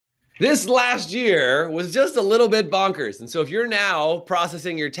This last year was just a little bit bonkers. And so if you're now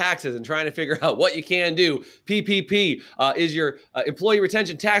processing your taxes and trying to figure out what you can do, PPP, is your employee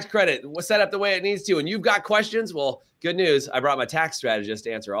retention tax credit set up the way it needs to, and you've got questions, well, good news. I brought my tax strategist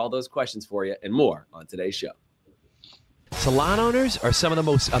to answer all those questions for you and more on today's show. Salon owners are some of the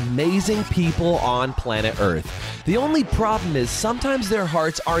most amazing people on planet Earth. The only problem is sometimes their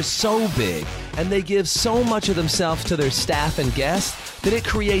hearts are so big and they give so much of themselves to their staff and guests that it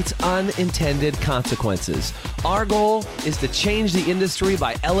creates unintended consequences. Our goal is to change the industry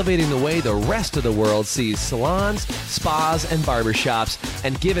by elevating the way the rest of the world sees salons, spas, and barbershops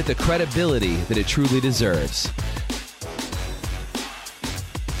and give it the credibility that it truly deserves.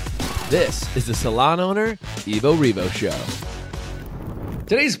 This is the Salon Owner Evo Revo Show.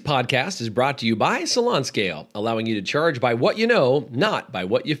 Today's podcast is brought to you by Salon Scale, allowing you to charge by what you know, not by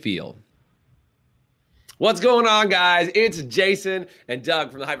what you feel. What's going on, guys? It's Jason and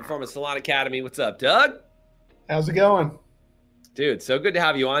Doug from the High Performance Salon Academy. What's up, Doug? How's it going? Dude, so good to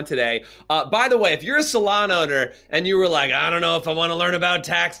have you on today. By the way, if you're a salon owner and you were like, I don't know if I want to learn about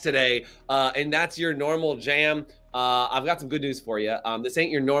tax today, and that's your normal jam, I've got some good news for you. This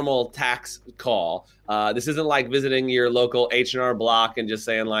ain't your normal tax call. This isn't like visiting your local H&R Block and just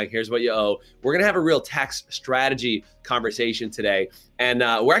saying like, here's what you owe. We're going to have a real tax strategy conversation today. And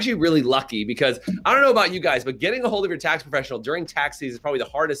we're actually really lucky because I don't know about you guys, but getting a hold of your tax professional during tax season is probably the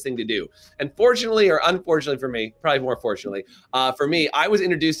hardest thing to do. And fortunately or unfortunately for me, probably more fortunately, for me, I was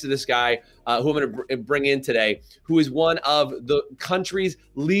introduced to this guy who I'm going to bring in today, who is one of the country's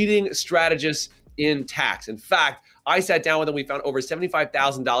leading strategists in tax. In fact, I sat down with him. We found over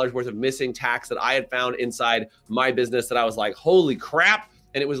 $75,000 worth of missing tax that I had found inside my business that I was like, holy crap.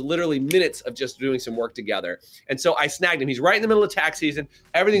 And it was literally minutes of just doing some work together. And so I snagged him. He's right in the middle of tax season.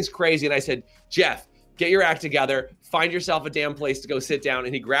 Everything's crazy. And I said, Jeff, get your act together. Find yourself a damn place to go sit down.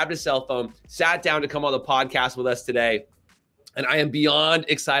 And he grabbed his cell phone, sat down to come on the podcast with us today. And I am beyond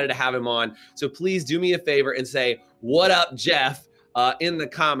excited to have him on. So please do me a favor and say, what up, Jeff? In the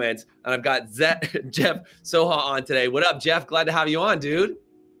comments. And I've got Jeff Soha on today. What up, Jeff? Glad to have you on, dude.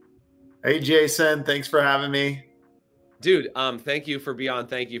 Hey, Jason. Thanks for having me. Dude, thank you for being on.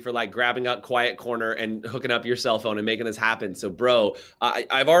 Thank you for like grabbing up Quiet Corner and hooking up your cell phone and making this happen. So, bro,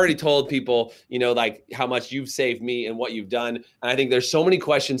 I've already told people, you know, like how much you've saved me and what you've done. And I think there's so many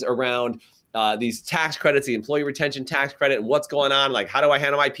questions around these tax credits, the employee retention tax credit, and what's going on. Like, how do I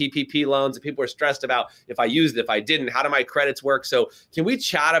handle my PPP loans? And people are stressed about if I used it, if I didn't, how do my credits work? So can we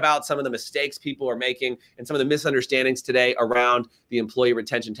chat about some of the mistakes people are making and some of the misunderstandings today around the employee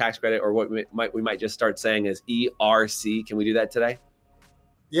retention tax credit, or what we might just start saying as ERC? Can we do that today?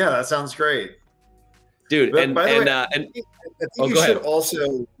 Yeah, that sounds great. Dude, but I think you should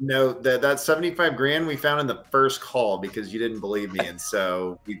also note that 75 grand we found in the first call because you didn't believe me, and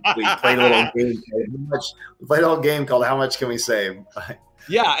so we played a little game. We played a little game called "How Much Can We Save?"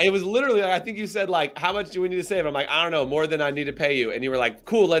 Yeah, it was literally, I think you said like, how much do we need to save? I'm like, I don't know, more than I need to pay you. And you were like,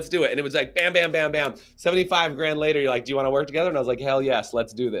 cool, let's do it. And it was like, bam, bam, bam, bam. 75 grand later, you're like, do you want to work together? And I was like, hell yes,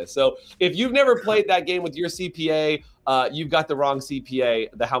 let's do this. So if you've never played that game with your CPA, you've got the wrong CPA,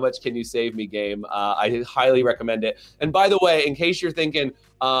 the how much can you save me game. I highly recommend it. And by the way, in case you're thinking,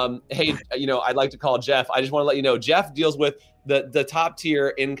 hey, you know, I'd like to call Jeff, I just want to let you know, Jeff deals with the top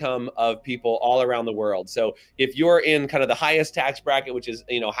tier income of people all around the world. So if you're in kind of the highest tax bracket, which is,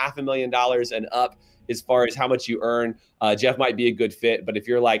 you know, $500,000 and up as far as how much you earn, Jeff might be a good fit. But if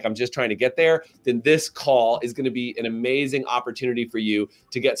you're like, I'm just trying to get there, then this call is going to be an amazing opportunity for you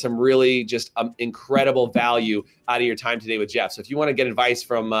to get some really just incredible value out of your time today with Jeff. So if you want to get advice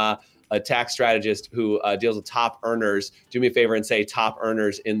from a tax strategist who deals with top earners, do me a favor and say top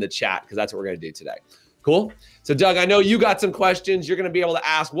earners in the chat, because that's what we're going to do today. Cool. So Doug, I know you got some questions you're going to be able to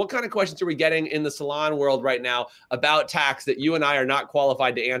ask. What kind of questions are we getting in the salon world right now about tax that you and I are not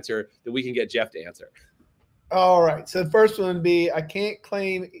qualified to answer that we can get Jeff to answer? All right. So the first one would be, I can't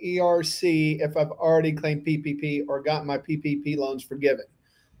claim ERC if I've already claimed PPP or gotten my PPP loans forgiven.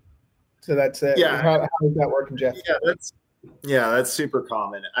 So that's it. Yeah. How is that working, Jeff? Yeah, that's super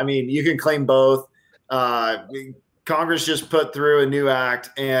common. I mean, you can claim both. Congress just put through a new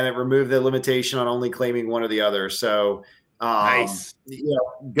act and it removed the limitation on only claiming one or the other. So nice.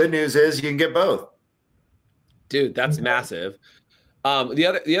 Good news is you can get both. Dude, that's massive.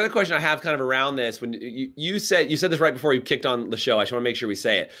 The other question I have kind of around this, when you said this right before you kicked on the show, I just want to make sure we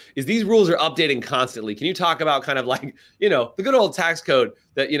say it, is these rules are updating constantly. Can you talk about kind of like, you know, the good old tax code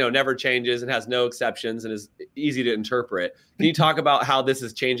that, you know, never changes and has no exceptions and is easy to interpret? Can you talk about how this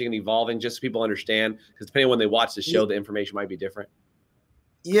is changing and evolving just so people understand? Because depending on when they watch the show, the information might be different.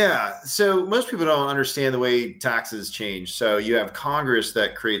 Yeah. So most people don't understand the way taxes change. So you have Congress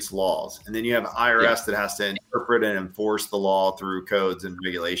that creates laws, and then you have IRS that has to interpret and enforce the law through codes and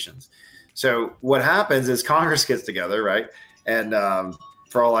regulations. So what happens is Congress gets together, right? And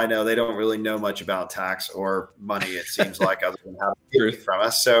for all I know, they don't really know much about tax or money, it seems like, other than how to get it from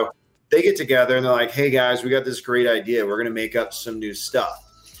us. So they get together and they're like, hey, guys, we got this great idea. We're going to make up some new stuff.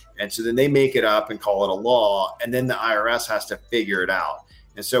 And so then they make it up and call it a law, and then the IRS has to figure it out.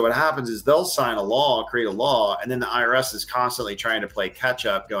 And so what happens is they'll sign a law, create a law, and then the IRS is constantly trying to play catch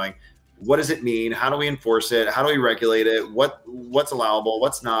up, going, what does it mean? How do we enforce it? How do we regulate it? What's allowable?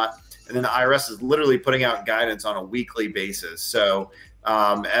 What's not? And then the IRS is literally putting out guidance on a weekly basis. So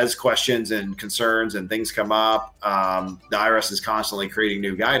as questions and concerns and things come up, the IRS is constantly creating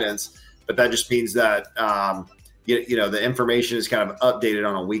new guidance. But that just means that, the information is kind of updated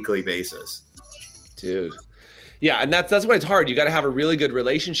on a weekly basis. Dude. Yeah, and that's why it's hard. You got to have a really good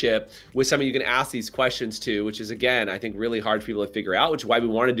relationship with somebody you can ask these questions to, which is, again, I think really hard for people to figure out, which is why we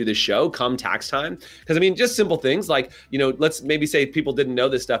want to do this show come tax time. Because, I mean, just simple things like, let's maybe say people didn't know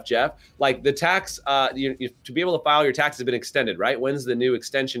this stuff, Jeff. Like the tax, to be able to file your taxes have been extended, right? When's the new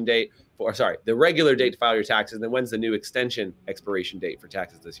extension date? The regular date to file your taxes, and then when's the new extension expiration date for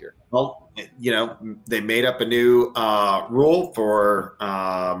taxes this year? Well, they made up a new rule for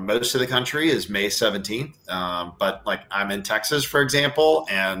most of the country is May 17th. But like I'm in Texas, for example,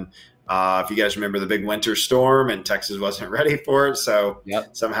 and if you guys remember the big winter storm and Texas wasn't ready for it. So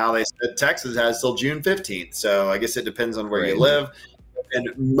somehow they said Texas has till June 15th. So I guess it depends on where you live. And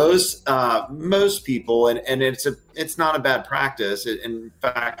most people, and it's not a bad practice. In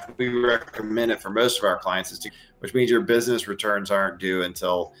fact, we recommend it for most of our clients, which means your business returns aren't due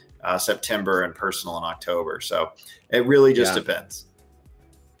until September and personal in October. So it really just depends.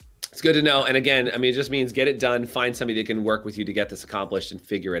 It's good to know. And again, I mean, it just means get it done, find somebody that can work with you to get this accomplished and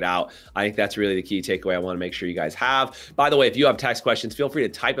figure it out. I think that's really the key takeaway I want to make sure you guys have. By the way, if you have tax questions, feel free to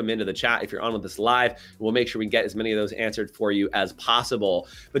type them into the chat if you're on with us live. We'll make sure we get as many of those answered for you as possible.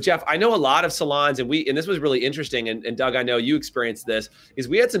 But Jeff, I know a lot of salons, and this was really interesting, and Doug, I know you experienced this, is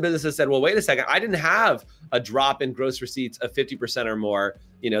we had some businesses that said, well, wait a second, I didn't have a drop in gross receipts of 50% or more.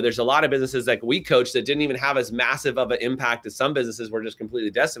 There's a lot of businesses like we coach that didn't even have as massive of an impact as some businesses were just completely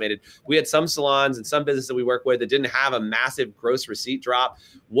decimated. We had some salons and some businesses that we work with that didn't have a massive gross receipt drop.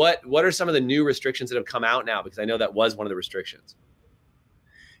 What are some of the new restrictions that have come out now? Because I know that was one of the restrictions.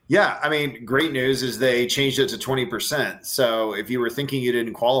 Yeah, I mean, great news is they changed it to 20%. So if you were thinking you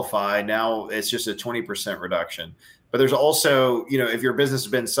didn't qualify, now it's just a 20% reduction. But there's also, if your business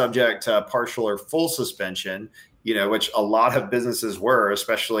has been subject to partial or full suspension, which a lot of businesses were,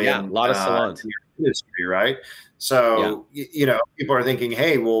 especially in a lot of salons in your industry, right? So, people are thinking,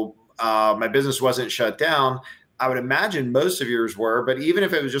 hey, well, my business wasn't shut down. I would imagine most of yours were, but even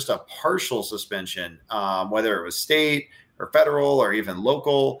if it was just a partial suspension, whether it was state or federal or even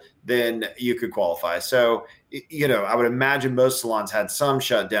local, then you could qualify. So, I would imagine most salons had some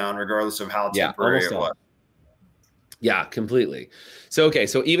shutdown regardless of how temporary it was. Yeah, completely. So, okay.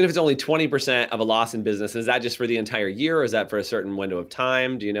 So even if it's only 20% of a loss in business, is that just for the entire year, or is that for a certain window of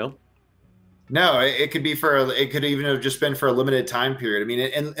time? Do you know? No, it could be it could even have just been for a limited time period. I mean,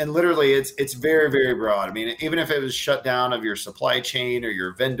 and literally it's very, very broad. I mean, even if it was shut down of your supply chain or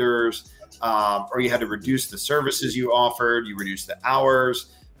your vendors, or you had to reduce the services you offered, you reduced the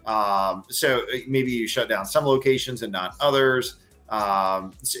hours. So maybe you shut down some locations and not others.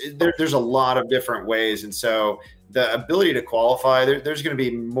 So there's a lot of different ways. And so the ability to qualify, there's going to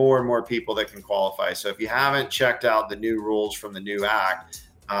be more and more people that can qualify. So if you haven't checked out the new rules from the new act,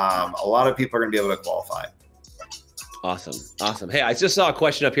 a lot of people are going to be able to qualify. Awesome. Hey, I just saw a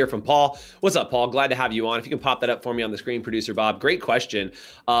question up here from Paul. What's up, Paul? Glad to have you on. If you can pop that up for me on the screen, producer Bob. Great question.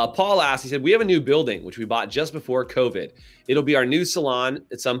 Paul asked, he said, we have a new building, which we bought just before COVID. It'll be our new salon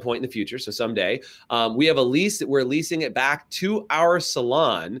at some point in the future. So someday we have a lease that we're leasing it back to our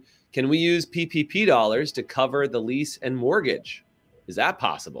salon. Can we use PPP dollars to cover the lease and mortgage? Is that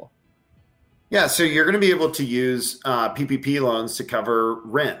possible? Yeah. So you're going to be able to use PPP loans to cover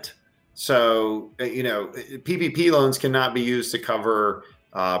rent. So, PPP loans cannot be used to cover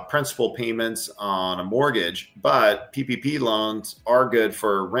principal payments on a mortgage, but PPP loans are good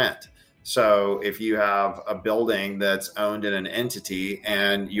for rent. So if you have a building that's owned in an entity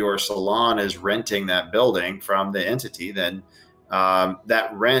and your salon is renting that building from the entity, then that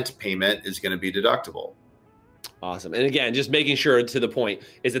rent payment is going to be deductible. Awesome. And again, just making sure, to the point,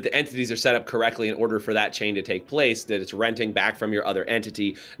 is that the entities are set up correctly in order for that chain to take place, that it's renting back from your other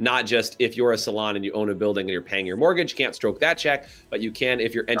entity, not just if you're a salon and you own a building and you're paying your mortgage, can't stroke that check, but you can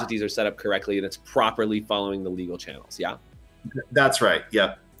if your entities are set up correctly and it's properly following the legal channels. Yeah. That's right.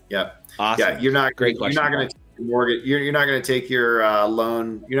 Yep. Yeah. Awesome. Yeah. You're not Great question. You're not going to mortgage. You're not going to take your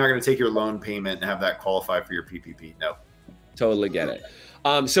loan. You're not going to take your loan payment and have that qualify for your PPP. No. Totally get it.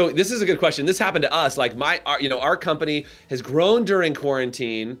 So this is a good question. This happened to us. Like our company has grown during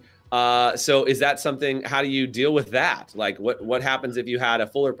quarantine. So is that something? How do you deal with that? Like what happens if you had a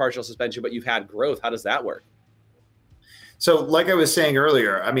full or partial suspension, but you've had growth? How does that work? So like I was saying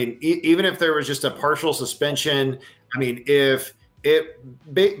earlier, I mean, even if there was just a partial suspension, I mean, if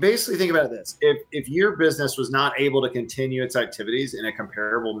basically think about this, if your business was not able to continue its activities in a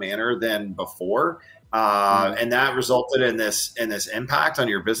comparable manner than before, and that resulted in this impact on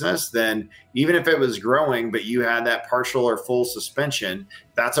your business, then even if it was growing, but you had that partial or full suspension,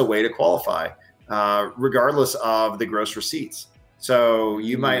 that's a way to qualify, regardless of the gross receipts. So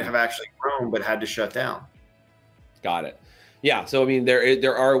you might have actually grown, but had to shut down. Got it. Yeah. So, I mean,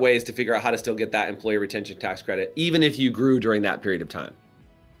 there are ways to figure out how to still get that employee retention tax credit, even if you grew during that period of time.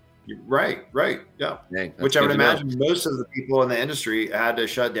 Right. Yeah. Dang, which I would imagine most of the people in the industry had to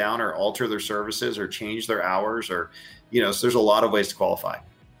shut down or alter their services or change their hours or, so there's a lot of ways to qualify.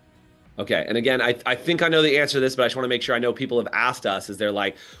 Okay. And again, I think I know the answer to this, but I just want to make sure I know people have asked us is they're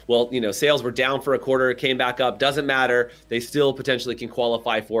like, well, sales were down for a quarter, it came back up, doesn't matter. They still potentially can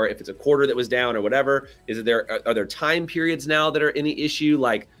qualify for it if it's a quarter that was down or whatever. Are there time periods now that are any issue,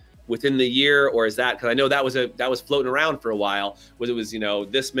 like within the year, or is that, because I know that was floating around for a while, was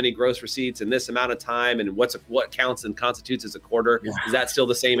this many gross receipts and this amount of time and what counts and constitutes as a quarter? Yeah. Is that still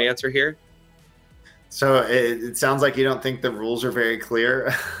the same answer here? So it sounds like you don't think the rules are very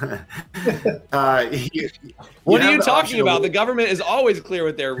clear. What are you talking about? The government is always clear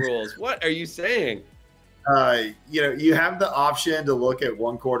with their rules. What are you saying? You have the option to look at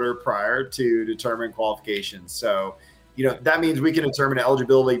one quarter prior to determine qualifications. So, that means we can determine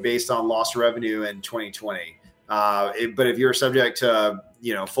eligibility based on lost revenue in 2020. But if you're subject to,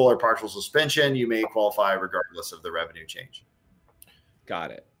 full or partial suspension, you may qualify regardless of the revenue change.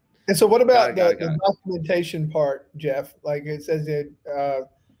 Got it. And so what about the documentation part, Jeff? Like it says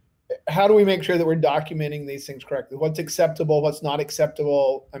how do we make sure that we're documenting these things correctly? What's acceptable? What's not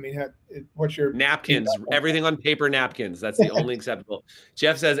acceptable? I mean, what's your napkins? Everything on paper napkins. That's the only acceptable.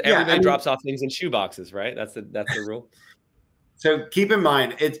 Jeff says everybody drops off things in shoe boxes, right? That's the rule. So keep in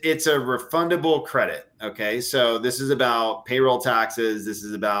mind, it's a refundable credit. Okay. So this is about payroll taxes. This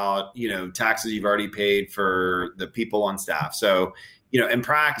is about, taxes you've already paid for the people on staff. So, in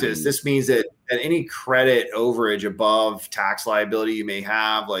practice, this means that any credit overage above tax liability you may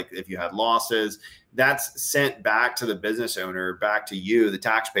have, like if you had losses, that's sent back to the business owner, back to you, the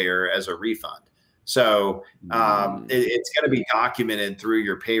taxpayer, as a refund. So it's going to be documented through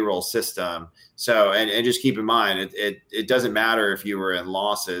your payroll system. So, and just keep in mind, it doesn't matter if you were in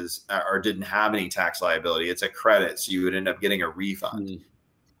losses or didn't have any tax liability. It's a credit, so you would end up getting a refund.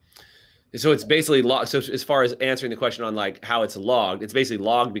 So it's basically logged. So as far as answering the question on like how it's logged, it's basically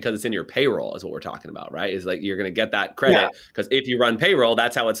logged because it's in your payroll is what we're talking about, right? Is like you're going to get that credit because if you run payroll,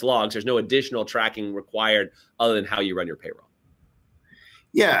 that's how it's logged. So there's no additional tracking required other than how you run your payroll.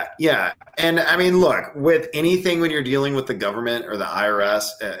 Yeah. And I mean, look, with anything when you're dealing with the government or the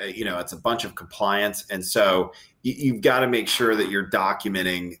IRS, it's a bunch of compliance. And so you've got to make sure that you're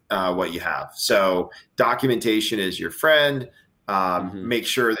documenting what you have. So documentation is your friend. Make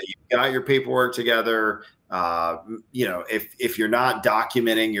sure that you've got your paperwork together. If you're not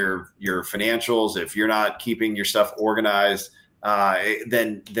documenting your financials, if you're not keeping your stuff organized,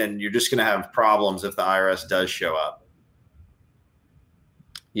 then you're just going to have problems if the IRS does show up.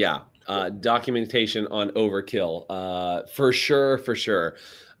 Yeah. Documentation on overkill, for sure.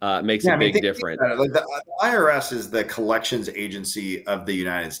 Makes a big difference. Like the IRS is the collections agency of the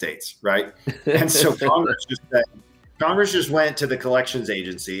United States, right? And so Congress just went to the collections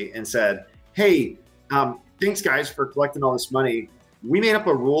agency and said, hey, thanks guys for collecting all this money. We made up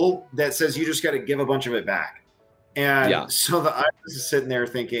a rule that says you just got to give a bunch of it back. And so the IRS is sitting there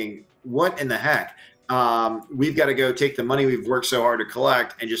thinking, what in the heck? We've got to go take the money we've worked so hard to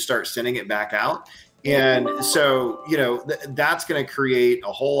collect and just start sending it back out. And so, that's going to create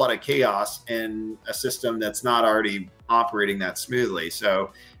a whole lot of chaos in a system that's not already operating that smoothly.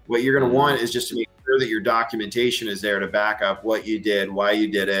 So what you're going to want is just to make sure that your documentation is there to back up what you did, why you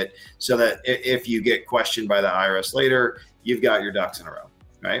did it, so that if you get questioned by the IRS later, you've got your ducks in a row,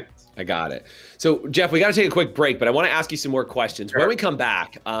 right? I got it. So Jeff, we got to take a quick break, but I want to ask you some more questions. Sure. When we come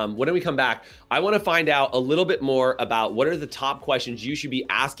back, I want to find out a little bit more about what are the top questions you should be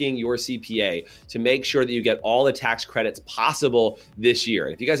asking your CPA to make sure that you get all the tax credits possible this year.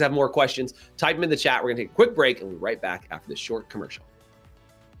 And if you guys have more questions, type them in the chat. We're going to take a quick break and we'll be right back after this short commercial.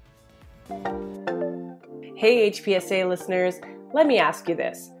 Hey, HPSA listeners, let me ask you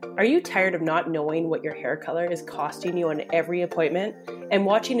this. Are you tired of not knowing what your hair color is costing you on every appointment and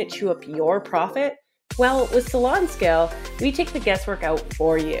watching it chew up your profit? Well, with Salon Scale, we take the guesswork out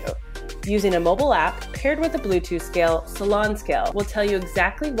for you. Using a mobile app paired with a Bluetooth scale, Salon Scale will tell you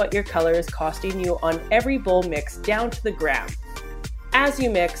exactly what your color is costing you on every bowl mix down to the gram. As you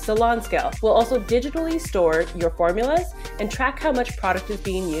mix, Salon Scale will also digitally store your formulas and track how much product is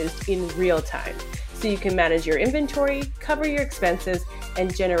being used in real time, so you can manage your inventory, cover your expenses,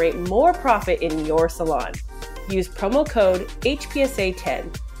 and generate more profit in your salon. Use promo code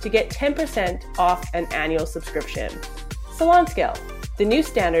HPSA10 to get 10% off an annual subscription. Salon Scale, the new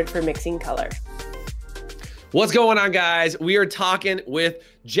standard for mixing color. What's going on, guys? We are talking with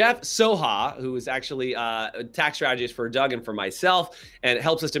Jeff Soha, who is actually a tax strategist for Doug and for myself, and it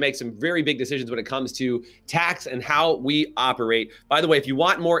helps us to make some very big decisions when it comes to tax and how we operate. By the way, if you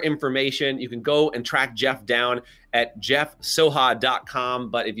want more information, you can go and track Jeff down at jeffsoha.com.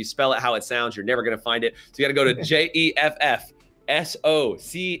 But if you spell it how it sounds, you're never going to find it. So you got to go to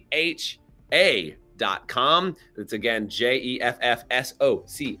JEFFSOCHA.com. It's again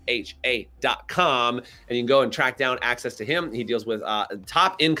JEFFSOCHA.com, and you can go and track down access to him. He deals with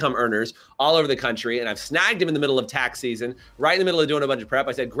top income earners all over the country, and I've snagged him in the middle of tax season, right in the middle of doing a bunch of prep.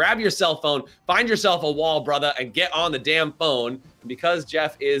 I said, grab your cell phone, find yourself a wall, brother, and get on the damn phone. And because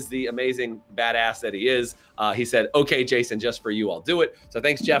Jeff is the amazing badass that he is, he said, okay, Jason, just for you, I'll do it. So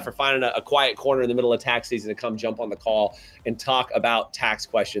thanks, Jeff, for finding a quiet corner in the middle of tax season to come jump on the call and talk about tax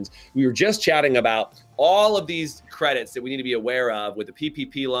questions. We were just chatting about all of these credits that we need to be aware of with the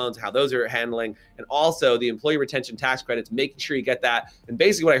PPP loans, how those are handling, and also the employee retention tax credits, making sure you get that. And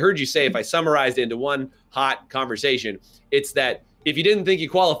basically what I heard you say, if I summarized it into one hot conversation, it's that if you didn't think you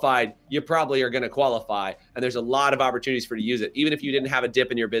qualified, you probably are going to qualify. And there's a lot of opportunities for you to use it. Even if you didn't have a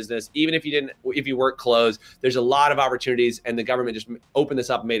dip in your business, even if you weren't closed, there's a lot of opportunities. And the government just opened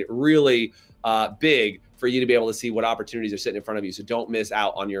this up and made it really big for you to be able to see what opportunities are sitting in front of you. So don't miss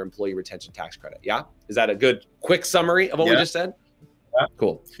out on your employee retention tax credit. Yeah. Is that a good quick summary of what we just said? Yeah.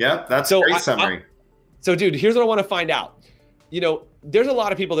 Cool. Yeah. That's a great summary. So dude, here's what I want to find out. There's a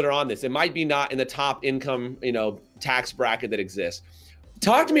lot of people that are on this. It might be not in the top income, tax bracket that exists.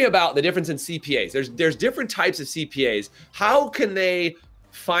 Talk to me about the difference in CPAs. There's different types of CPAs. How can they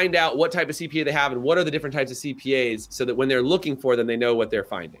find out what type of CPA they have and what are the different types of CPAs so that when they're looking for them, they know what they're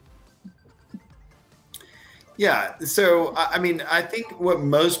finding? Yeah. So, I think what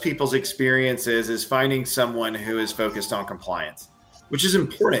most people's experience is finding someone who is focused on compliance, which is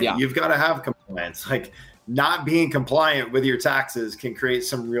important. Yeah. You've got to have compliance. Like, not being compliant with your taxes can create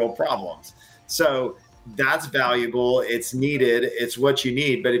some real problems. So that's valuable. It's needed. It's what you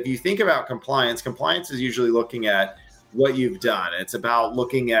need. But if you think about compliance is usually looking at what you've done. It's about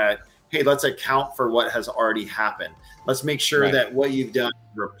looking at, hey, let's account for what has already happened. Let's make sure that what you've done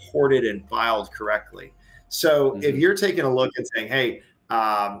is reported and filed correctly. So if you're taking a look and saying, hey,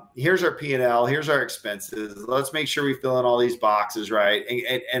 here's our P&L, here's our expenses. Let's make sure we fill in all these boxes, right?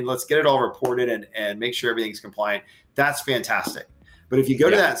 And let's get it all reported and make sure everything's compliant. That's fantastic. But if you go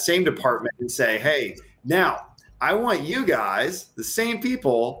to that same department and say, hey, now I want you guys, the same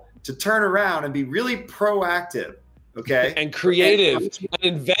people, to turn around and be really proactive, okay? And creative and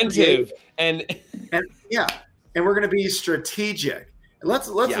inventive and we're going to be strategic. And let's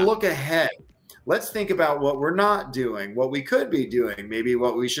look ahead. Let's think about what we're not doing, what we could be doing, maybe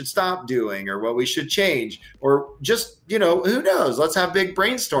what we should stop doing or what we should change, or just, who knows? Let's have big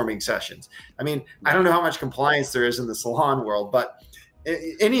brainstorming sessions. I mean, I don't know how much compliance there is in the salon world, but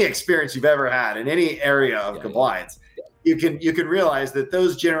any experience you've ever had in any area of compliance, you can realize that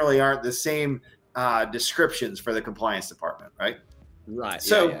those generally aren't the same descriptions for the compliance department, right? Right.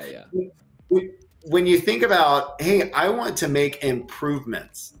 So when you think about, hey, I want to make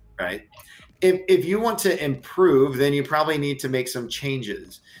improvements, right? If you want to improve, then you probably need to make some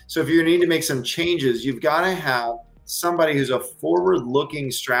changes. So if you need to make some changes, you've got to have somebody who's a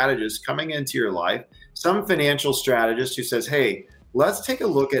forward-looking strategist coming into your life, some financial strategist who says, hey, let's take a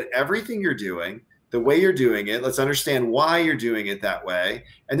look at everything you're doing, the way you're doing it. Let's understand why you're doing it that way.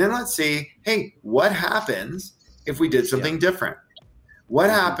 And then let's see, hey, what happens if we did something different? What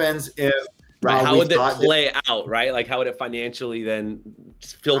happens if how would it play out, right? Like how would it financially then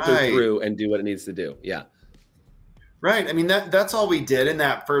filter through and do what it needs to do? Yeah. Right. I mean, that's all we did in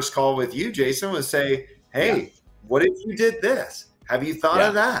that first call with you, Jason, was say, hey, what if you did this? Have you thought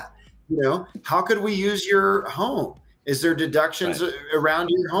of that? How could we use your home? Is there deductions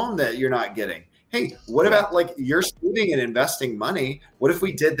around your home that you're not getting? hey, what about like you're saving and investing money? What if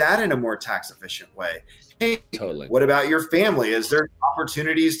we did that in a more tax efficient way? Hey, totally. What about your family? Is there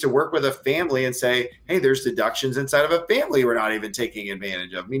opportunities to work with a family and say, hey, there's deductions inside of a family we're not even taking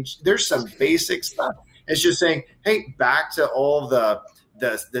advantage of? I mean, there's some basic stuff. It's just saying, hey, back to all the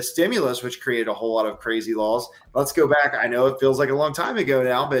stimulus, which created a whole lot of crazy laws. Let's go back. I know it feels like a long time ago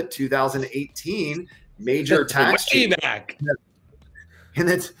now, but 2018 major tax change. Back. And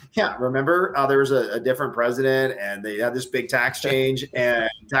it's, remember there was a different president and they had this big tax change and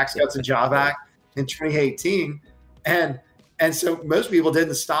Tax Cuts and Job Act in 2018. And so most people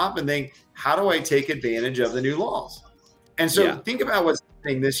didn't stop and think, how do I take advantage of the new laws? And so think about what's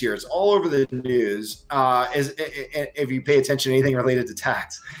happening this year. It's all over the news. If you pay attention to anything related to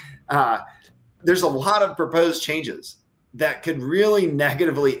tax, there's a lot of proposed changes that could really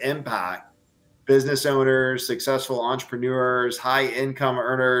negatively impact business owners, successful entrepreneurs, high income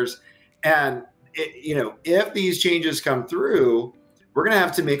earners. And, if these changes come through, we're going to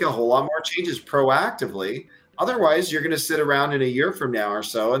have to make a whole lot more changes proactively. Otherwise, you're going to sit around in a year from now or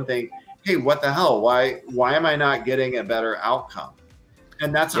so and think, hey, what the hell? Why am I not getting a better outcome?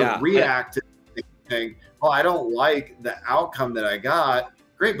 And that's a reactive thing. Well, I don't like the outcome that I got.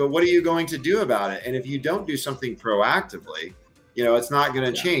 Great, but what are you going to do about it? And if you don't do something proactively, it's not going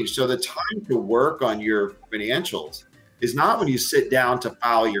to change. So the time to work on your financials is not when you sit down to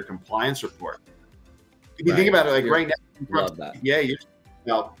file your compliance report. If you think about it, like right now, you're talking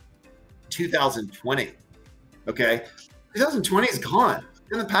about 2020. Okay, 2020 is gone,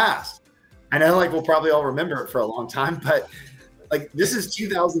 in the past. I know, like we'll probably all remember it for a long time, but like this is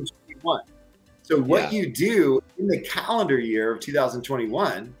 2021. So what you do in the calendar year of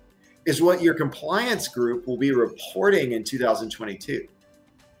 2021 is what your compliance group will be reporting in 2022.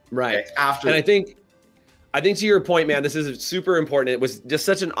 Right. Okay, after. And I think to your point, man, this is super important. It was just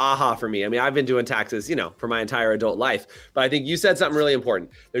such an aha for me. I mean, I've been doing taxes, for my entire adult life, but I think you said something really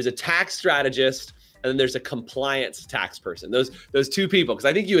important. There's a tax strategist and then there's a compliance tax person. Those two people, because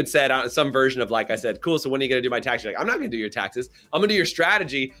I think you had said some version of like, I said, cool, so when are you going to do my taxes? You're like, I'm not going to do your taxes. I'm going to do your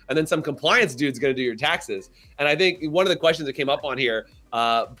strategy, and then some compliance dude's going to do your taxes. And I think one of the questions that came up on here,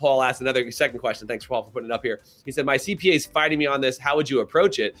 Paul asked another second question. Thanks, Paul, for putting it up here. He said, my CPA is fighting me on this. How would you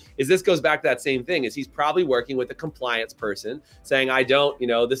approach it? This goes back to that same thing, is he's probably working with a compliance person saying, I don't,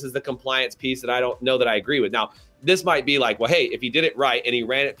 this is the compliance piece that I don't know that I agree with. Now, this might be like, well, hey, if he did it right and he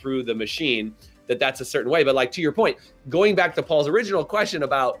ran it through the machine, that's a certain way. But like to your point, going back to Paul's original question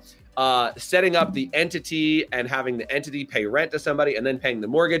about setting up the entity and having the entity pay rent to somebody and then paying the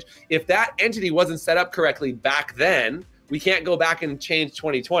mortgage, if that entity wasn't set up correctly back then, we can't go back and change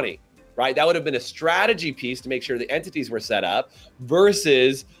 2020, right? That would have been a strategy piece to make sure the entities were set up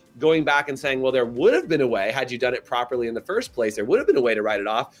versus going back and saying, well, there would have been a way, had you done it properly in the first place, there would have been a way to write it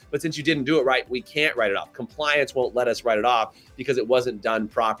off. But since you didn't do it right, we can't write it off. Compliance won't let us write it off because it wasn't done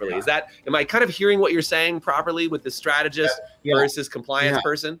properly. Am I kind of hearing what you're saying properly with the strategist versus compliance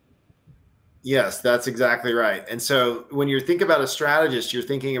person? Yes, that's exactly right. And so when you think about a strategist, you're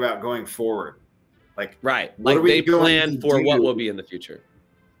thinking about going forward. Like they plan for what will be in the future.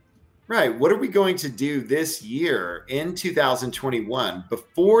 Right. What are we going to do this year in 2021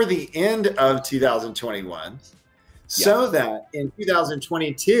 before the end of 2021 so that in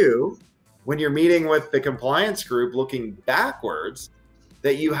 2022, when you're meeting with the compliance group looking backwards,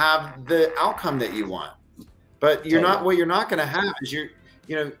 that you have the outcome that you want? But what you're not going to have is you're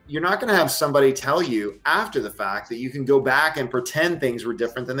not going to have somebody tell you after the fact that you can go back and pretend things were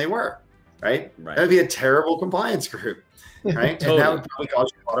different than they were. Right. That would be a terrible compliance group. Right. Totally. And that would probably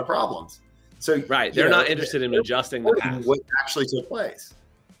cause you a lot of problems. So they're not interested in adjusting the past. What actually took place.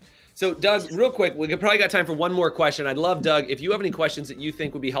 So Doug, real quick, we probably got time for one more question. I'd love, Doug, if you have any questions that you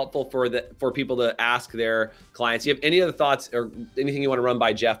think would be helpful for people to ask their clients. You have any other thoughts or anything you want to run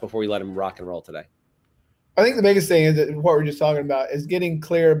by Jeff before we let him rock and roll today? I think the biggest thing is that what we're just talking about is getting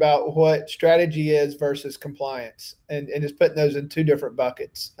clear about what strategy is versus compliance and just putting those in two different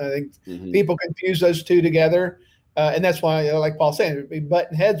buckets. I think people confuse those two together. And that's why, like Paul's saying, be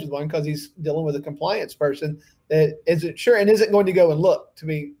butting heads with one because he's dealing with a compliance person that isn't sure and isn't going to go and look, to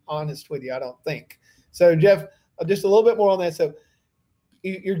be honest with you, I don't think. So, Jeff, just a little bit more on that. So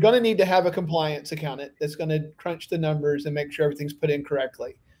you're going to need to have a compliance accountant that's going to crunch the numbers and make sure everything's put in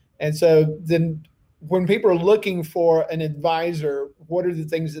correctly. And so then when people are looking for an advisor, what are the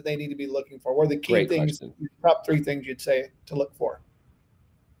things that they need to be looking for? What are the key things, top three things you'd say to look for?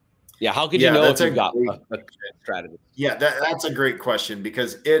 Yeah, how could you know if you've got a strategy? Yeah, that's a great question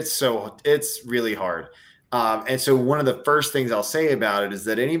because it's really hard. And so one of the first things I'll say about it is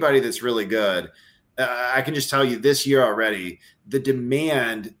that anybody that's really good I can just tell you this year already, the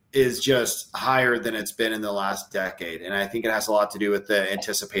demand is just higher than it's been in the last decade. And I think it has a lot to do with the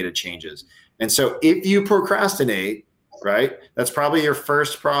anticipated changes. And so if you procrastinate, right, that's probably your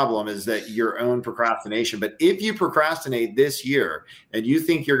first problem, is that your own procrastination. But if you procrastinate this year and you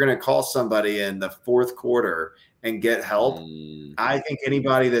think you're going to call somebody in the fourth quarter and get help, I think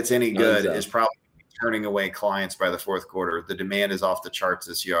anybody that's any good is probably turning away clients by the fourth quarter. The demand is off the charts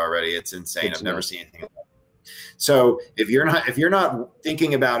this year already. It's insane. I've never seen anything like that. So if you're not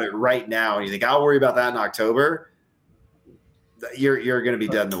thinking about it right now and you think I'll worry about that in October, you're going to be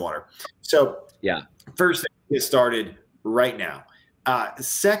dead in the water. So yeah, first thing, get started right now.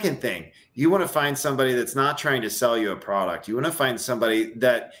 Second thing, you want to find somebody that's not trying to sell you a product. You want to find somebody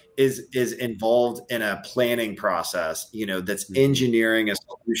that is involved in a planning process, that's engineering a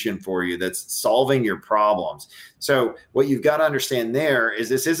solution for you, that's solving your problems. So what you've got to understand there is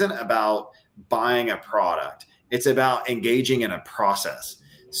this isn't about buying a product. It's about engaging in a process.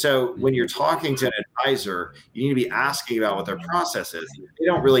 So when you're talking to an advisor, you need to be asking about what their process is. They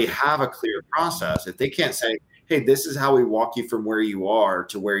don't really have a clear process. If they can't say, hey, this is how we walk you from where you are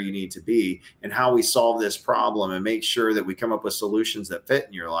to where you need to be and how we solve this problem and make sure that we come up with solutions that fit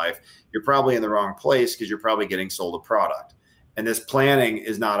in your life, you're probably in the wrong place because you're probably getting sold a product. And this planning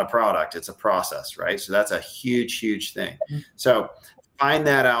is not a product, it's a process, right? So that's a huge, huge thing. So find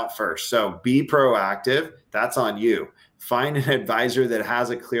that out first. So be proactive. That's on you. Find an advisor that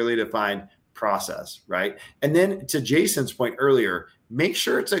has a clearly defined process, right? And then to Jason's point earlier, make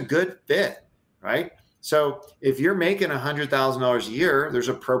sure it's a good fit, right? So if you're making $100,000 a year, there's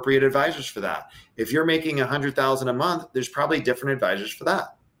appropriate advisors for that. If you're making $100,000 a month, there's probably different advisors for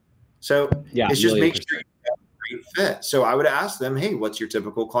that. So it's just make sure you have a great fit. So I would ask them, hey, what's your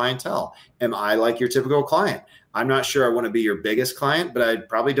typical clientele? Am I like your typical client? I'm not sure I want to be your biggest client, but I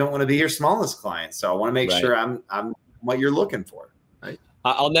probably don't want to be your smallest client. So I want to make sure I'm what you're looking for. Right.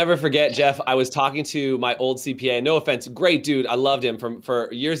 I'll never forget, Jeff. I was talking to my old CPA. No offense, great dude. I loved him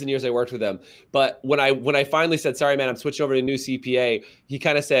for years and years. I worked with him. But when I finally said, sorry, man, I'm switching over to a new CPA, he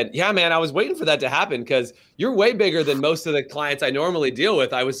kind of said, yeah, man, I was waiting for that to happen because you're way bigger than most of the clients I normally deal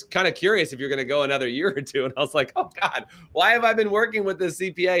with. I was kind of curious if you're going to go another year or two. And I was like, oh God, why have I been working with this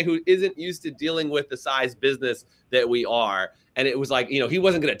CPA who isn't used to dealing with the size business that we are? And it was like, he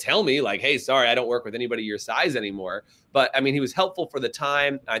wasn't going to tell me like, hey, sorry, I don't work with anybody your size anymore. But I mean, he was helpful for the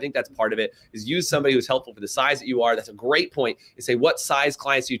time. I think that's part of it, is use somebody who's helpful for the size that you are. That's a great point. Is say, what size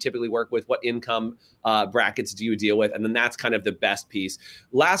clients do you typically work with? What income brackets do you deal with? And then that's kind of the best piece.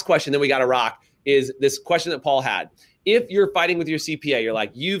 Last question, then we got to rock, is this question that Paul had. If you're fighting with your CPA, you're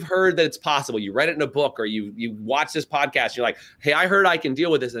like, you've heard that it's possible. You read it in a book or you watch this podcast. You're like, hey, I heard I can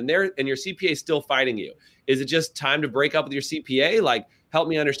deal with this. And your CPA is still fighting you. Is it just time to break up with your CPA? Like, help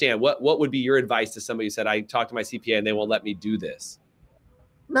me understand. What would be your advice to somebody who said, I talked to my CPA and they won't let me do this?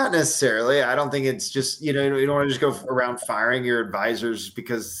 Not necessarily. I don't think it's just, you don't want to just go around firing your advisors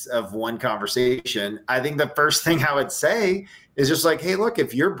because of one conversation. I think the first thing I would say is just like, hey, look,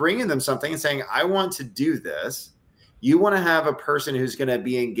 if you're bringing them something and saying, I want to do this, you want to have a person who's going to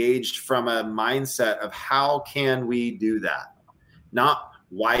be engaged from a mindset of how can we do that? Not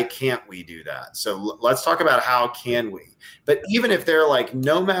why can't we do that? So let's talk about how can we. But even if they're like,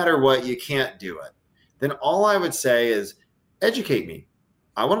 no matter what, you can't do it, then all I would say is educate me.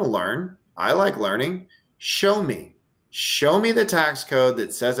 I want to learn. I like learning. Show me the tax code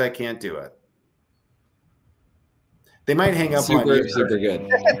that says I can't do it. They might hang up on you. Super good.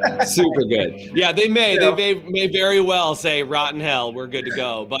 Super good. Yeah, they may very well say rotten hell, we're good to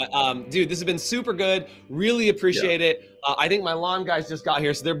go. But dude, this has been super good. Really appreciate it. I think my lawn guys just got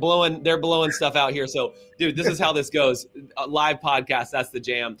here, so they're blowing stuff out here. So dude, this is how this goes. A live podcast, that's the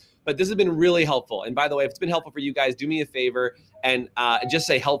jam. But this has been really helpful. And by the way, if it's been helpful for you guys, do me a favor and just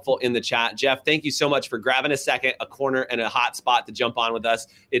say helpful in the chat. Jeff, thank you so much for grabbing a second, a corner, and a hot spot to jump on with us.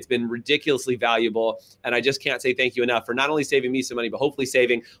 It's been ridiculously valuable. And I just can't say thank you enough for not only saving me some money, but hopefully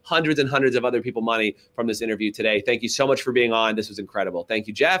saving hundreds and hundreds of other people money from this interview today. Thank you so much for being on. This was incredible. Thank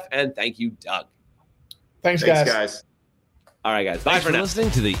you, Jeff. And thank you, Doug. Thanks guys. All right, guys. Bye for now.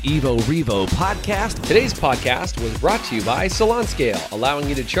 Listening to the Evo Revo podcast. Today's podcast was brought to you by Salon Scale, allowing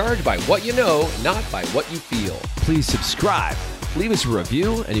you to charge by what you know, not by what you feel. Please subscribe, leave us a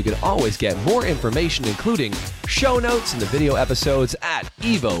review, and you can always get more information, including show notes and the video episodes at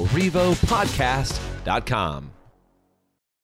evorevopodcast.com.